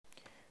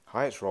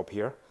Hi, it's Rob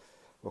here.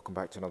 Welcome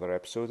back to another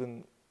episode.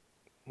 And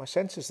my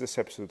sense is this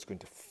episode's going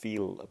to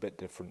feel a bit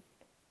different.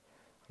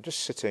 I'm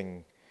just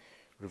sitting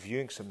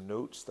reviewing some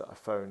notes that I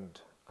found.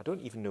 I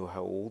don't even know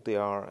how old they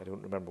are. I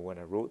don't remember when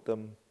I wrote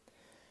them.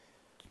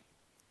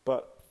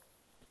 But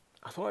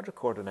I thought I'd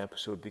record an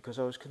episode because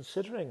I was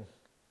considering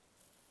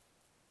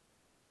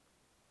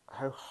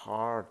how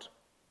hard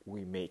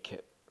we make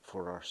it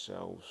for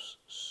ourselves,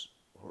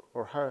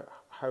 or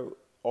how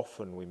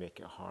often we make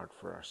it hard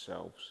for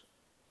ourselves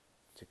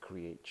to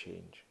create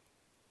change.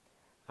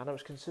 And I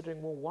was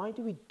considering, well, why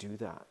do we do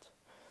that?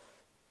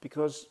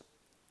 Because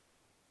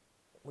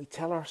we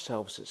tell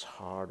ourselves it's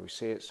hard. We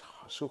say it's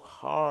so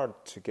hard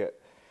to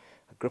get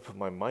a grip of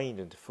my mind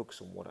and to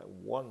focus on what I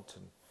want.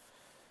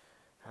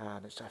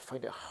 And I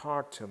find it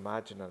hard to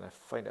imagine, and I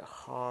find it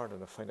hard,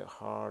 and I find it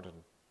hard, and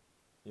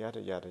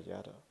yada, yada,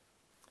 yada.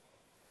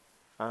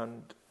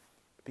 And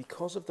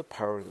because of the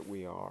power that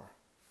we are,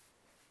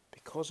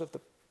 because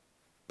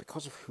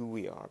of who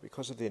we are,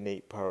 because of the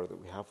innate power that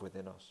we have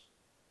within us,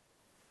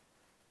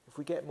 if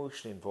we get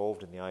emotionally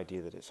involved in the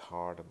idea that it's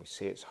hard, and we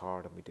say it's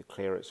hard, and we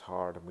declare it's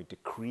hard, and we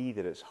decree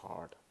that it's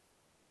hard,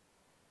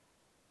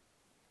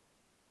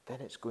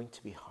 then it's going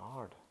to be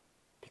hard,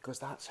 because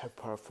that's how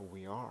powerful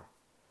we are.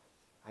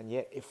 And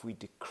yet, if we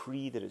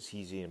decree that it's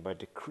easy, and by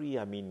decree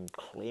I mean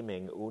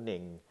claiming,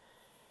 owning,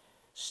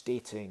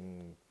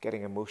 stating,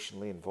 getting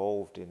emotionally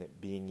involved in it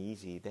being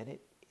easy, then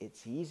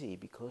it's easy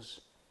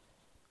because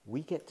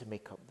we get to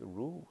make up the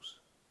rules.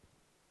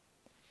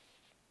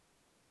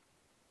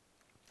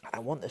 And I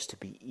want this to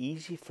be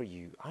easy for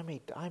you. I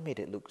made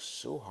it look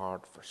so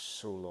hard for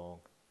so long.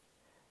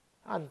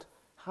 And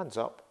hands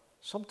up,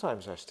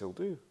 sometimes I still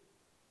do.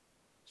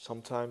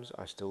 Sometimes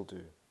I still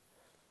do.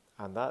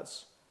 And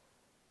that's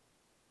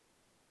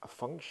a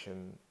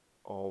function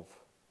of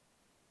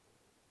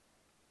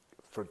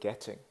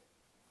forgetting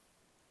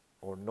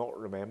or not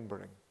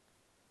remembering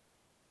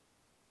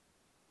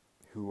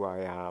who I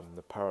am,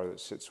 the power that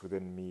sits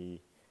within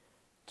me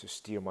to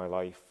steer my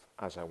life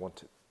as I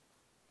want it,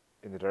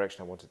 in the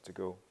direction I want it to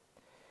go.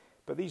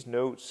 But these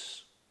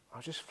notes, I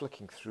was just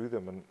flicking through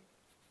them, and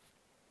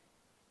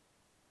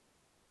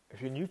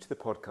if you're new to the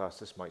podcast,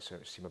 this might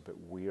seem a bit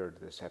weird,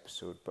 this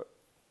episode, but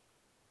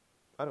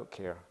I don't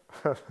care.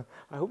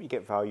 I hope you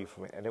get value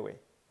from it anyway,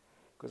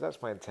 because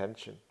that's my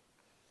intention.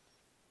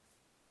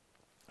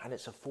 And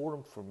it's a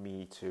forum for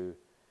me to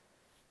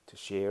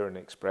share and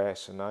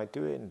express, and I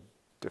do it in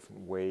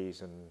different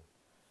ways, and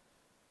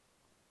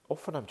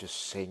often I'm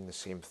just saying the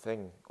same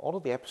thing. All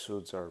of the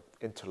episodes are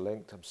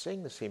interlinked. I'm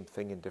saying the same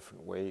thing in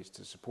different ways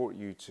to support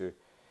you to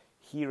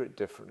hear it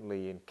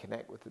differently and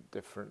connect with it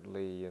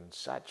differently and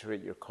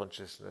saturate your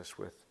consciousness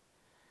with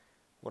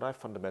what I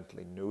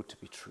fundamentally know to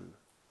be true.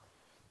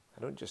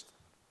 I don't just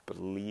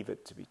believe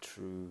it to be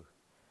true.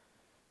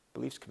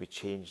 Beliefs can be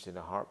changed in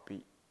a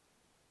heartbeat.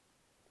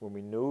 When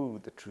we know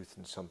the truth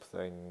in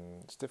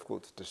something, it's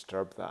difficult to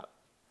disturb that.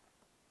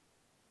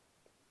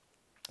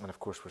 And of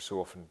course, we're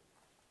so often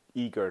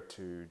eager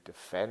to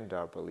defend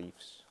our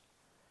beliefs,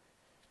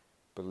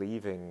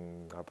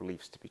 believing our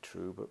beliefs to be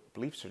true, but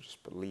beliefs are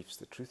just beliefs.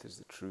 The truth is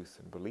the truth,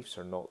 and beliefs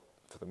are not,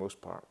 for the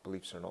most part,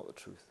 beliefs are not the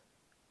truth.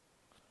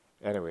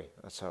 Anyway,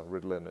 that's a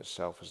riddle in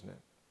itself, isn't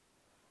it?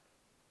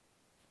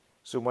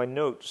 So my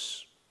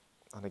notes,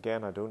 and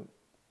again, I don't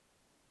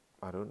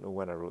know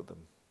when I wrote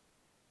them.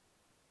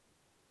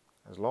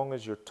 As long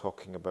as you're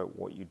talking about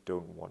what you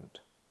don't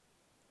want,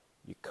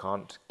 you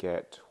can't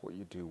get what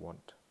you do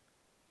want.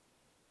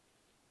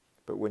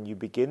 But when you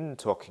begin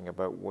talking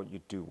about what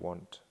you do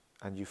want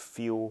and you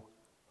feel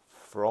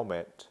from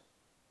it,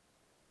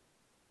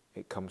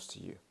 it comes to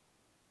you.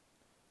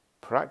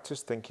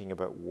 Practice thinking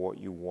about what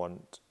you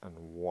want and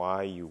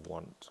why you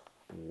want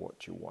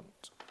what you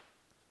want.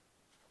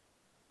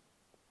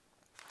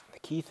 The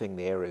key thing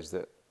there is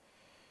that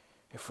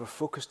if we're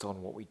focused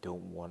on what we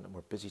don't want and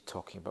we're busy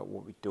talking about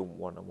what we don't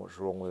want and what's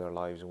wrong with our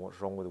lives and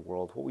what's wrong with the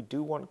world, what we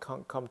do want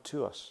can't come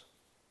to us.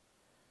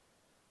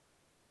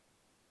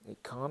 It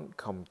can't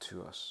come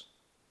to us.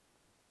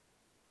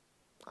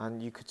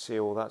 And you could say,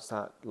 oh, that's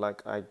that,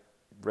 like I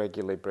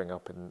regularly bring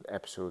up in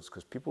episodes,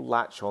 because people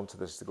latch onto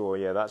this to go, oh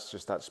yeah, that's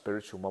just that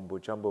spiritual mumbo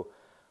jumbo.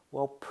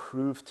 Well,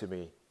 prove to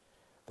me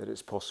that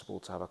it's possible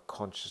to have a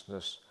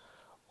consciousness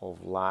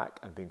of lack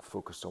and being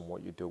focused on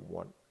what you don't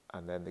want,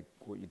 and then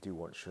what you do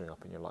want showing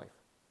up in your life.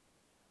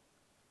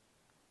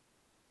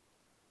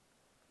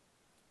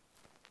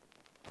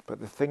 But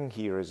the thing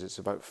here is it's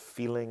about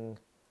feeling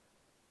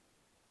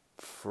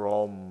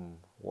from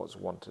what's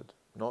wanted,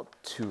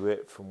 not to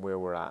it from where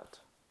we're at.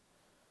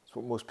 It's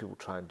what most people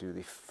try and do.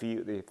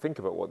 They think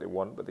about what they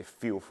want, but they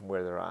feel from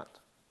where they're at.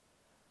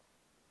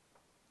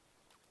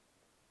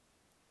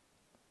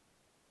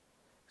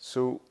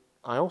 So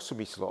I also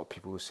meet a lot of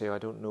people who say, I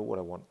don't know what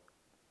I want.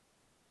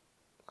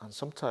 And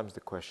sometimes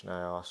the question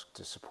I ask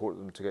to support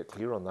them to get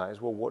clear on that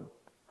is, well,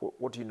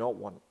 what do you not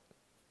want?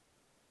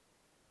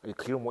 Are you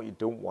clear on what you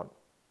don't want?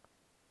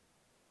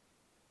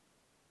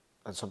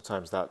 And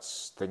sometimes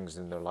that's things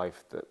in their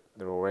life that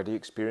they're already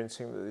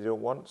experiencing that they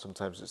don't want.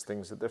 Sometimes it's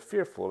things that they're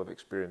fearful of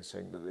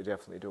experiencing that they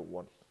definitely don't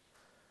want.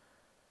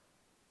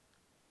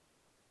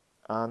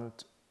 And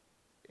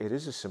it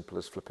is as simple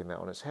as flipping that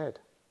on its head.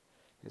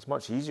 It's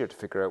much easier to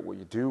figure out what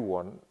you do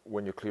want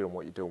when you're clear on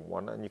what you don't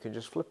want, and you can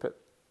just flip it.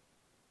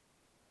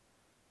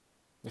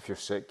 If you're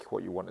sick,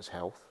 what you want is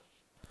health.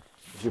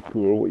 If you're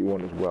poor, what you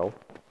want is wealth.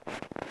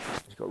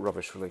 If you've got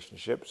rubbish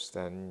relationships,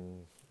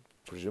 then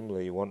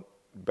presumably you want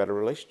better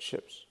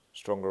relationships,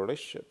 stronger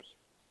relationships.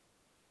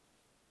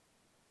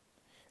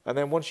 And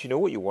then once you know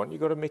what you want,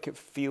 you've got to make it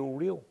feel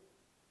real.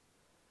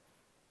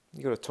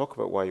 You've got to talk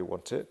about why you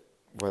want it,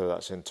 whether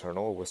that's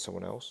internal or with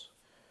someone else.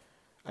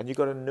 And you've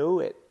got to know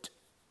it.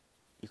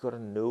 You've got to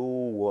know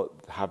what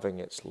having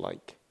it's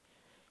like.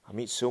 I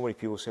meet so many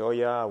people say, oh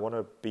yeah, I want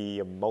to be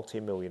a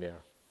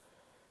multi-millionaire.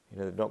 You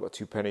know, they've not got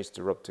 2 pennies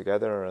to rub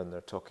together, and they're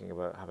talking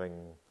about having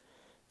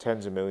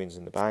tens of millions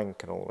in the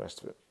bank and all the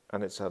rest of it.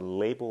 And it's a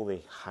label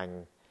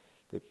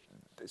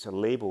it's a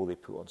label they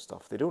put on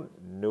stuff. They don't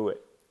know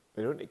it.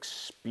 They don't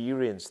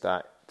experience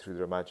that through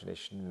their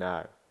imagination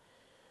now.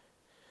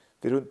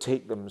 They don't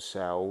take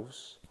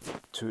themselves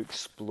to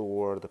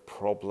explore the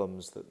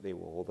problems that they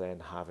will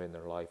then have in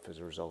their life as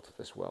a result of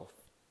this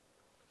wealth.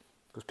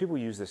 Because people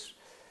use this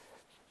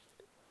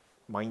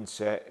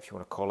mindset, if you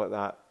want to call it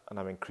that, and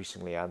I'm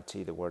increasingly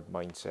anti the word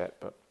mindset,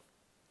 but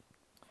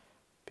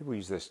people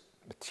use this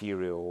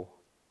material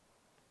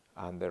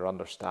and their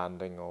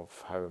understanding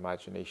of how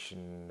imaginal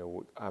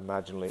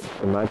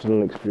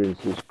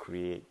experiences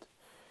create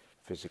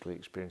physical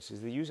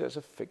experiences. They use it as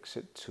a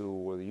fix-it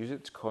tool, or they use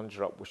it to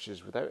conjure up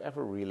wishes without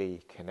ever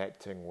really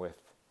connecting with,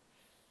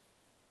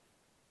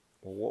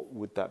 well, what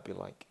would that be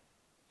like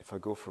if I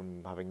go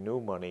from having no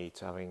money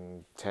to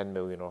having 10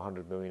 million or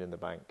 100 million in the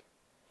bank?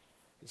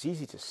 It's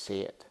easy to say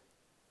it,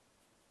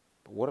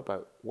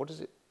 but what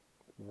is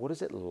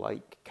it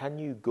like? Can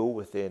you go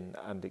within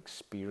and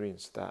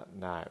experience that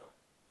now?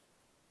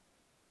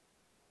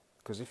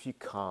 Because if you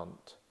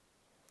can't,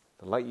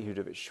 the likelihood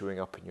of it showing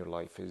up in your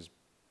life is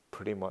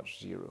pretty much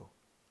zero.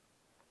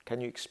 Can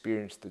you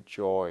experience the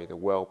joy, the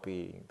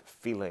well-being, the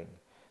feeling,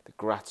 the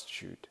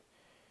gratitude,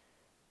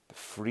 the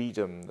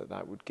freedom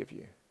that would give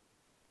you?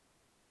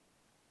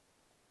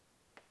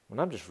 When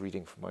I'm just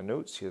reading from my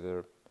notes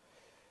here,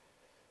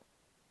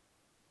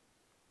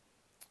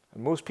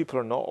 and most people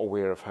are not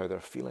aware of how they're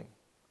feeling.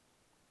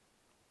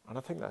 And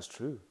I think that's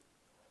true.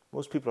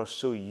 Most people are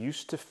so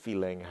used to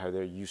feeling how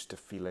they're used to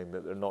feeling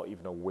that they're not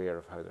even aware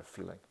of how they're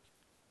feeling.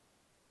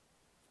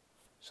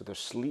 So they're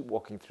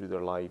sleepwalking through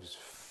their lives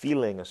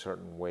feeling a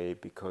certain way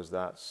because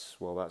that's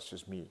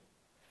just me.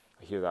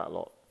 I hear that a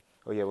lot.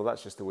 Oh yeah, well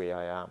that's just the way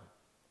I am.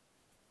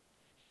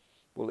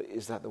 Well,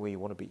 is that the way you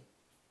want to be?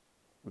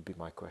 Would be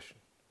my question.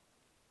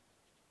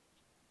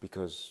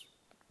 Because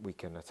we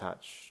can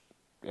attach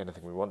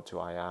anything we want to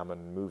I am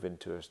and move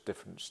into a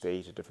different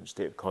state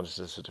of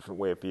consciousness, a different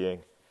way of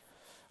being,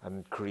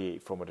 and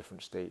create from a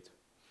different state.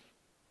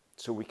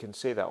 So we can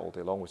say that all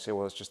day long. We say,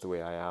 well, it's just the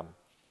way I am.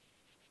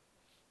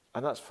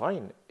 And that's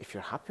fine if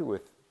you're happy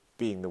with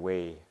being the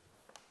way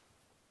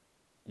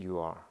you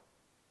are.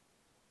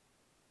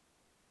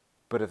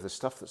 But if the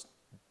stuff that's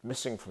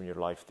missing from your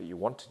life that you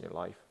want in your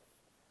life,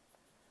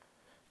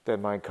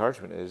 then my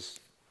encouragement is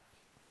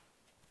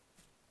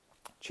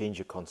change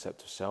your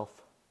concept of self.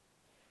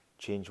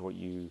 Change what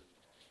you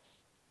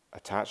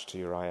attach to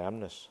your I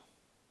amness.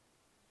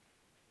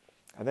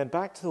 And then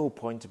back to the whole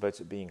point about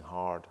it being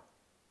hard.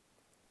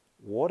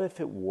 What if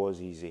it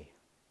was easy?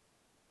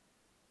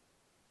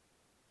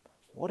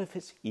 What if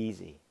it's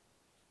easy?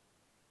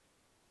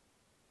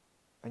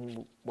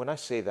 And when I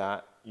say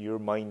that, your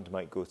mind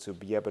might go to,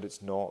 yeah, but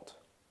it's not.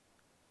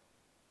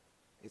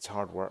 It's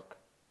hard work.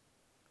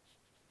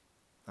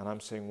 And I'm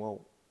saying,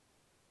 well,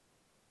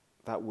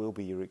 that will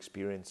be your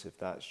experience if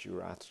that's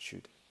your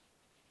attitude.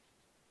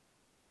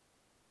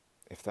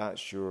 If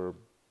that's your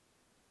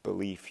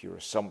belief, your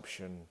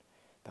assumption,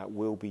 that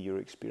will be your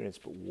experience.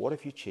 But what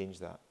if you change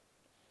that?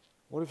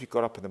 What if you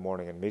got up in the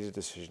morning and made a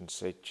decision to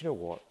say, do you know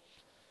what?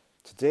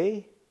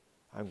 Today,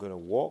 I'm going to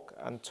walk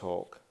and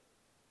talk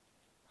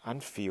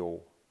and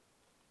feel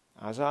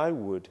as I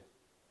would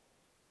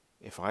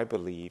if I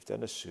believed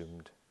and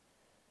assumed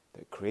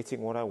that creating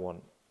what I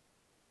want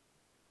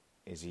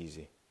is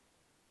easy.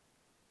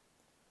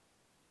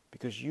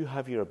 Because you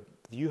have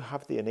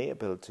the innate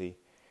ability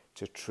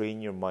to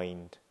train your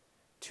mind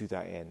to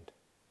that end.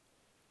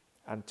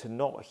 And to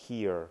not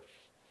hear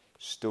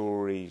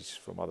stories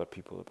from other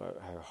people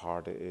about how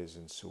hard it is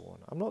and so on.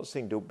 I'm not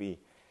saying don't be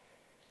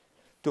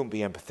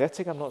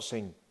empathetic. I'm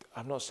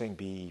not saying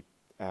be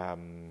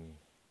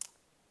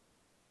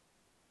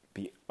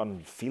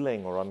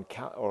unfeeling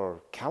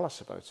or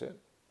callous about it.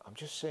 I'm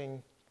just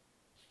saying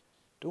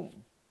don't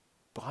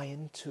buy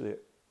into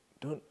it.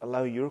 Don't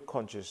allow your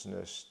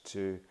consciousness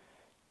to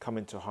come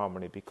into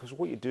harmony, because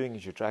what you're doing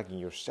is you're dragging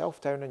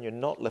yourself down and you're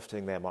not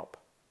lifting them up.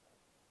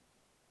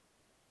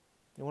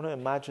 You want to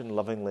imagine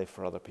lovingly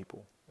for other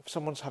people. If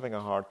someone's having a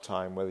hard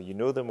time, whether you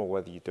know them or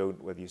whether you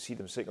don't, whether you see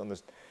them sitting on the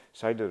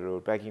side of the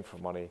road begging for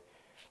money,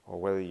 or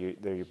whether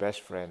they're your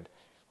best friend,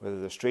 whether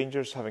they're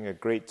strangers having a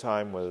great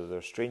time, whether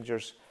they're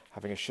strangers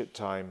having a shit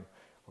time,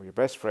 or your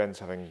best friends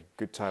having a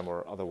good time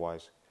or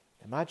otherwise.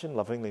 Imagine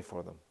lovingly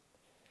for them.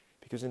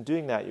 Because in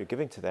doing that, you're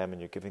giving to them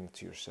and you're giving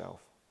to yourself.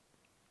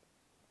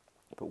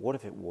 But what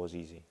if it was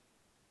easy?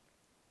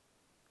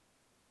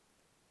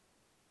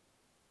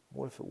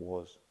 What if it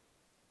was?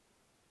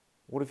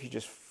 What if you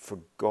just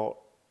forgot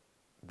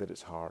that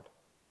it's hard?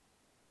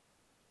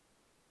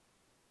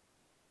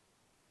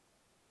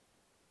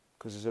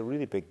 Because there's a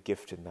really big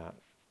gift in that.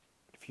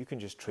 If you can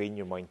just train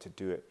your mind to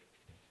do it.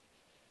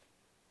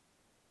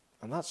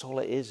 And that's all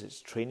it is.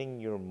 It's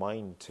training your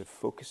mind to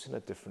focus in a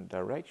different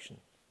direction.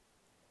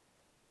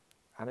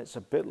 And it's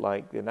a bit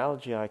like the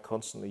analogy I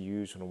constantly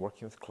use when I'm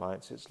working with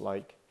clients. It's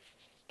like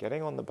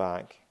getting on the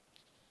back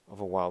of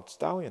a wild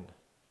stallion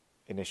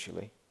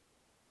initially.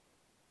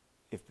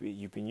 If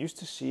you've been used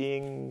to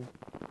seeing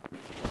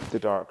the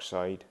dark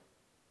side,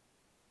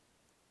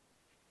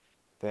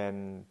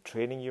 then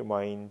training your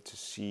mind to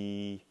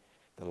see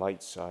the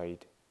light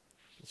side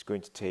is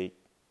going to take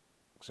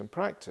some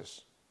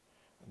practice.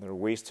 And there are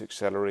ways to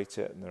accelerate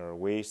it, and there are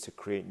ways to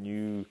create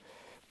new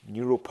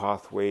neural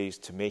pathways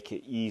to make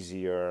it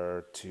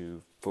easier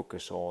to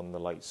focus on the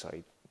light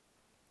side.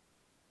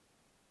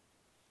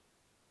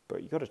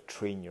 But you've got to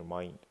train your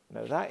mind.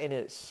 Now that in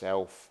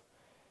itself,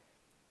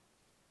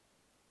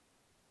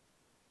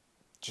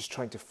 just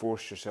trying to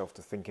force yourself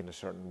to think in a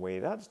certain way,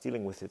 that's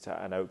dealing with it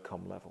at an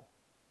outcome level.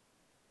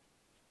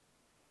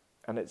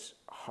 And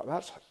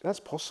that's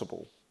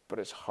possible, but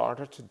it's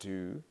harder to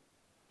do.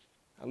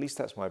 At least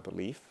that's my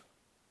belief.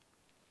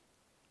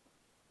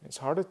 It's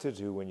harder to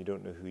do when you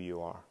don't know who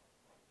you are.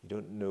 You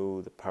don't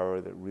know the power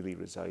that really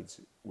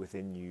resides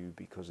within you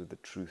because of the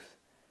truth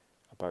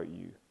about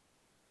you.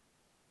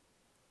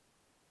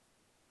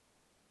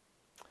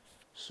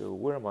 So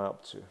where am I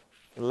up to?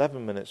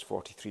 11 minutes,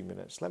 43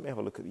 minutes. Let me have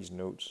a look at these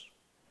notes.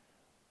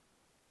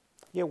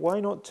 Yeah, why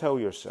not tell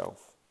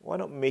yourself? Why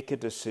not make a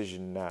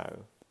decision now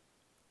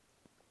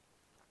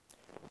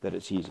that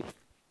it's easy?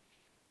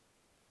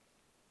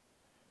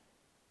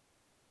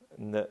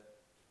 And that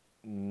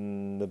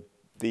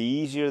the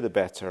easier the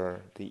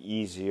better, the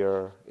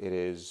easier it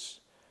is.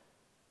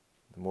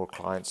 The more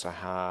clients I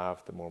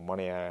have, the more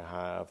money I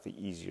have, the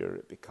easier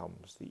it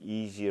becomes. The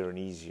easier and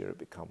easier it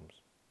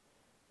becomes.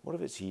 What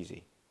if it's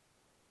easy?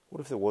 What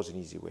if there was an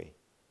easy way?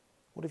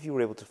 What if you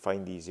were able to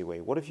find the easy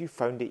way? What if you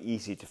found it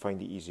easy to find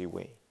the easy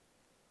way?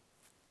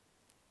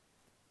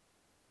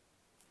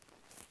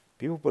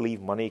 People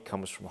believe money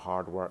comes from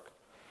hard work.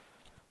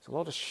 There's a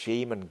lot of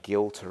shame and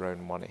guilt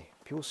around money.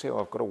 People say,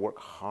 I've got to work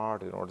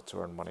hard in order to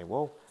earn money.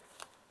 Well,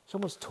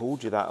 someone's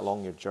told you that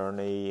along your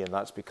journey, and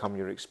that's become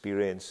your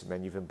experience, and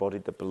then you've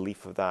embodied the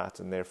belief of that,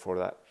 and therefore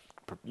that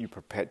you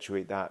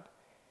perpetuate that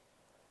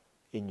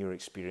in your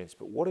experience.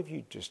 But what if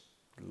you just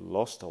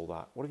lost all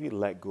that? What if you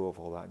let go of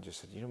all that and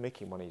just said,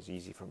 making money is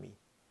easy for me?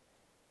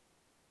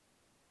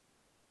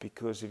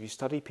 Because if you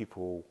study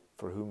people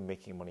for whom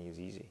making money is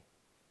easy,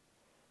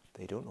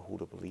 they don't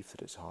hold a belief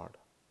that it's hard.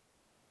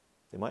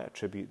 They might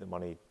attribute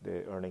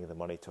the earning of the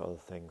money to other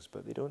things,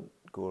 but they don't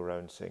go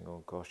around saying,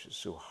 oh gosh, it's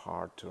so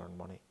hard to earn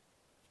money.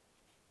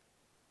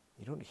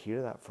 You don't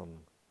hear that from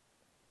them.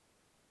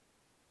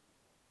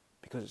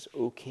 Because it's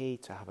okay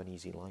to have an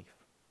easy life.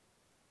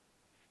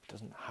 It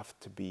doesn't have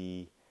to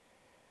be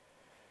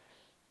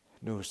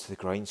nose to the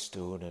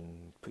grindstone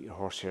and put your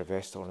horsehair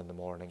vest on in the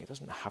morning. It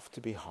doesn't have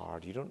to be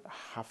hard. You don't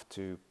have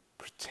to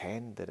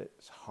pretend that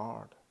it's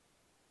hard.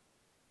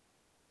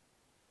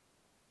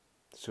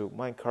 So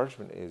my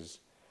encouragement is,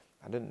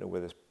 I didn't know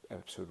where this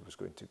episode was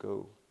going to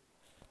go,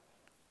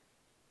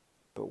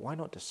 but why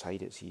not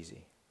decide it's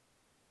easy?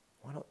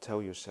 Why not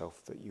tell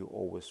yourself that you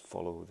always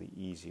follow the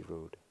easy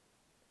road?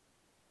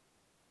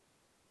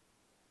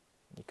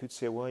 You could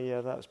say, well,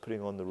 yeah, that's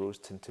putting on the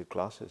rose-tinted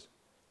glasses.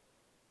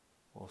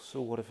 Well,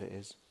 so what if it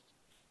is?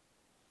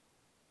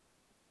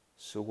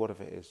 So what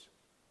if it is?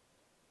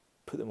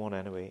 Put them on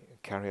anyway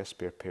and carry a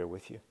spare pair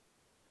with you.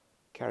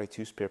 Carry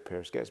 2 spare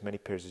pairs, get as many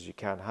pairs as you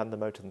can, hand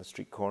them out on the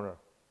street corner.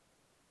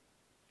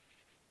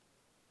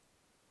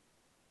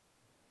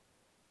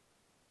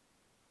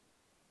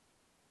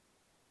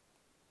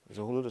 There's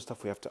a whole load of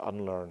stuff we have to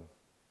unlearn.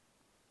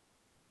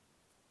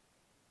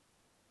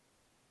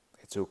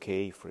 It's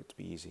okay for it to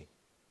be easy.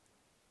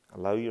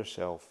 Allow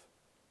yourself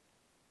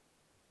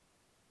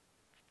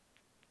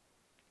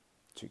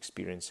to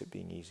experience it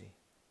being easy.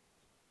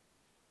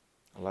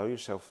 Allow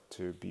yourself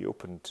to be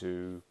open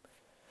to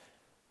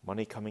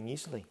money coming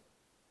easily,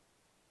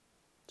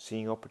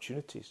 seeing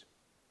opportunities,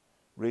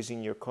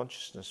 raising your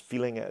consciousness,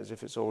 feeling it as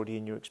if it's already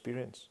in your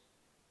experience.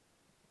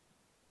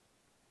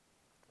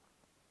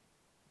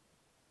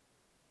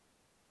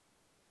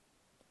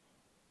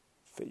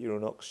 Fit your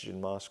own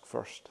oxygen mask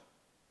first.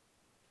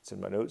 It's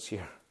in my notes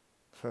here.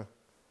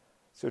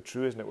 So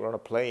true, isn't it? We're on a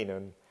plane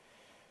and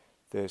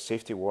the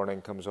safety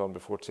warning comes on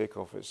before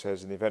takeoff. It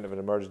says, in the event of an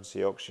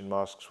emergency, oxygen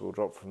masks will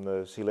drop from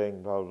the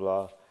ceiling, blah,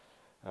 blah,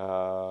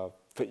 blah.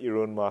 Fit your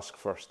own mask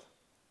first.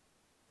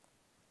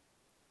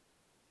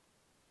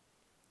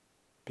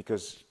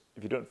 Because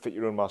if you don't fit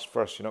your own mask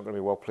first, you're not going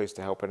to be well placed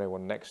to help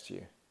anyone next to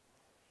you.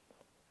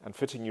 And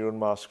fitting your own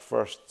mask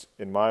first,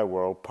 in my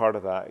world, part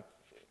of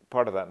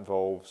that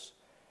involves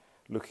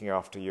looking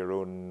after your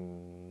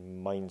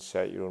own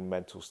mindset, your own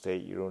mental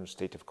state, your own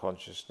state of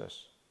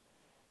consciousness.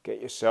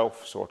 Get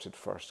yourself sorted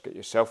first. Get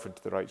yourself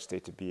into the right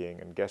state of being,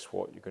 and guess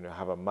what? You're going to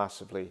have a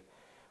massively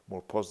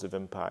more positive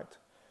impact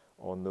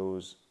on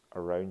those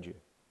around you.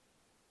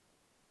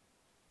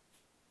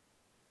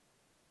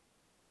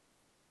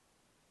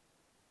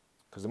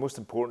 Because the most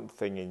important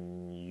thing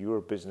in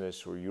your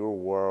business or your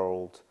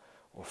world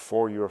or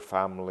for your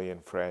family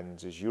and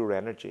friends is your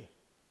energy.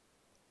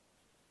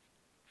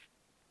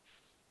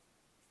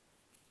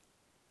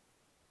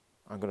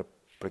 I'm going to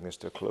bring this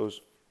to a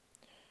close.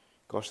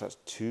 Gosh, that's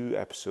 2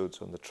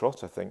 episodes on the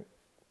trot, I think,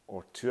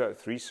 or 2 out of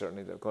 3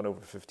 certainly that have gone over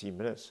 15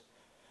 minutes.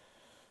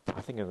 I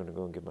think I'm going to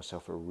go and give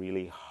myself a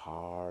really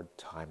hard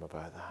time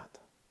about that.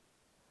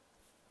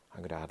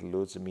 I'm going to add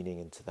loads of meaning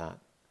into that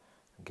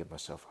and give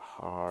myself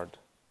a hard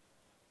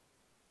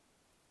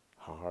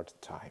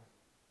time.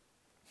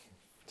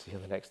 See you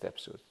in the next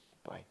episode.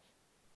 Bye.